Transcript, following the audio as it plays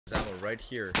Ammo right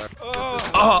here.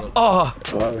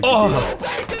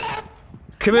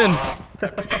 Come in.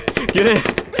 Get in.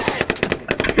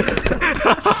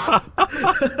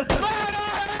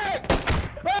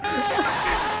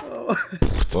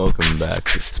 Welcome back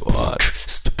to squad.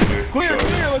 Clear,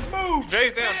 let's move.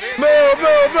 Jay's down, Jay's Move.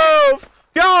 Go!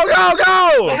 We're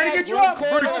gonna get you up.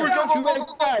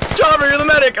 Jobber, you're the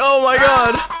medic. Oh my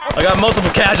god. I got multiple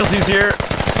casualties here.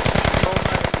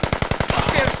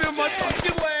 Can't feel my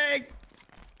fucking leg.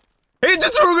 He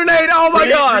just threw a grenade. Oh my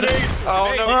god.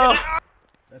 Oh no.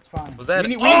 That's fine. Was that?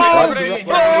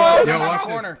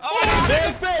 Corner.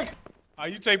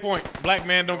 You take point. Black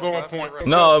man don't go on point.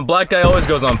 No, black guy always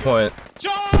goes on point.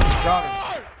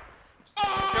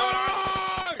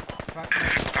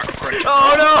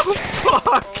 Oh no!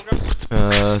 Fuck!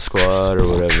 Squad or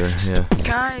whatever, yeah.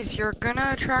 Guys, you're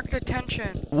gonna attract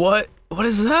attention. What? What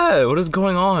is that? What is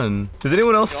going on? Does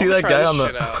anyone else see that guy on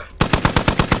the...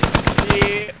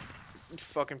 Yeah. You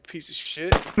fucking piece of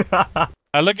shit.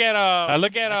 I look at I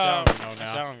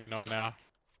don't know now.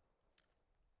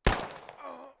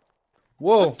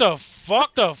 Whoa. What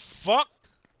the fuck?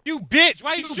 You bitch!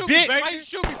 Why you shoot me, baby? Why you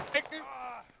shoot me, baby?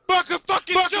 Fucking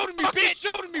shooting me, bitch!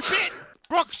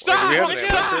 Bro, stop!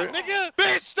 Nigga!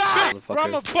 Bitch, stop! Bro,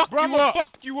 I'ma fuck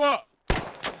you up!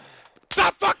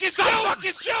 Stop fucking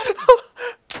shooting!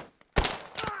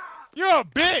 You're a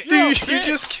bitch! Dude, you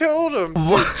just killed him!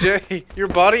 Jay, your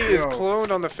body is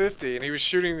cloned on the 50, and he was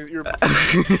shooting your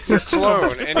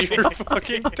clone, and you're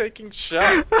fucking taking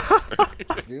shots.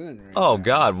 Oh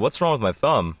god, what's wrong with my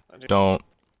thumb? Don't.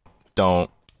 Dude,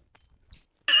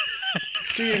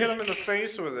 you hit him in the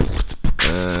face with it.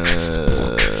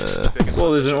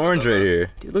 Whoa, there's an orange right here.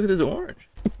 Dude, look at this orange.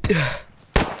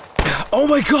 Oh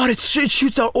my god, it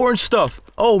shoots out orange stuff.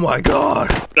 Oh my god.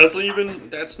 That's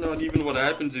not even what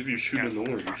happens if you shoot an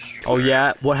orange. Oh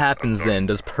yeah, what happens then?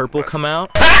 Does purple come out?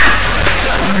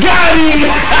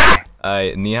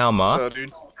 Ni hao ma. What's up,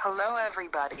 dude? Hello,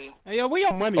 everybody. Hey, yo, where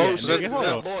your money Oh, at? is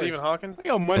that Stephen Hawking? Where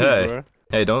your money, Hey. bro?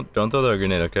 Hey, don't throw the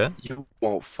grenade, okay? You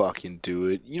won't fucking do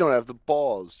it. You don't have the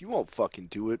balls. You won't fucking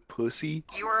do it, pussy.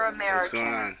 You are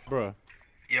American. Bro.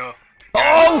 Yo.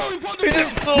 Oh! He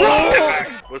just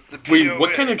Wait,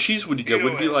 what kind of cheese would you get?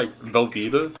 Would it be like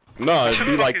Velveeta? No,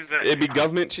 it'd be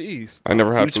government cheese. I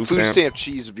never had Food stamp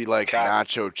cheese would be like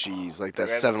nacho cheese, like that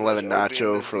 7-Eleven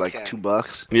nacho for like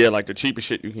 $2. Yeah, like the cheapest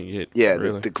shit you can get. Yeah,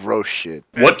 really. the gross shit.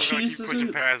 What cheese is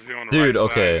it? Dude,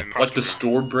 okay. Like the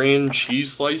store brand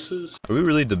cheese slices? Are we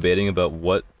really debating about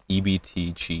what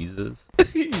EBT cheese is?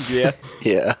 Yeah.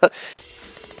 Yeah.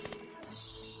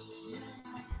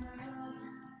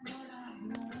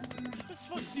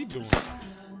 What's he doing?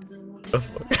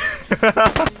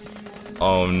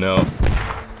 Oh no.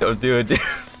 Don't do it, dude.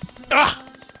 Ah!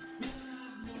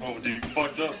 Oh, dude, you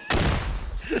fucked up.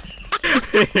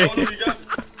 Oh, no, you got...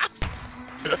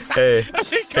 Hey,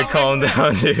 calm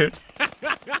down, dude.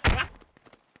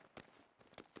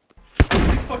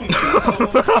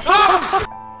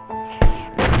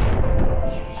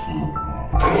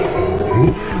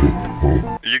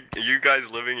 You guys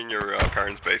living in your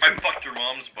parents' basement? I fucked your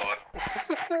mom's butt.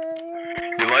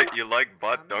 You like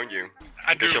butt, don't you?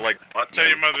 I do. You like butt. Tell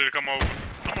your mother to come over.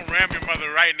 I'm gonna ram your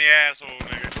mother right in the asshole,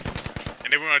 nigga.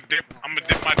 And then I'm gonna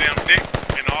dip my damn dick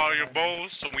in all your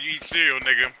bowls, so when you eat cereal,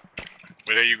 nigga.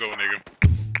 But there you go, nigga.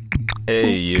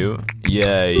 Hey, you.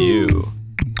 Yeah, you.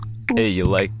 Hey, you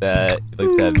like that? You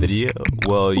like that video?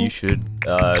 Well, you should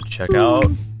check out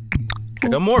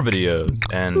more videos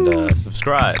and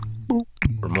subscribe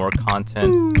for more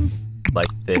content like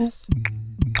this.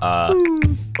 Or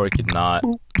you could not,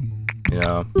 you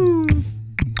know.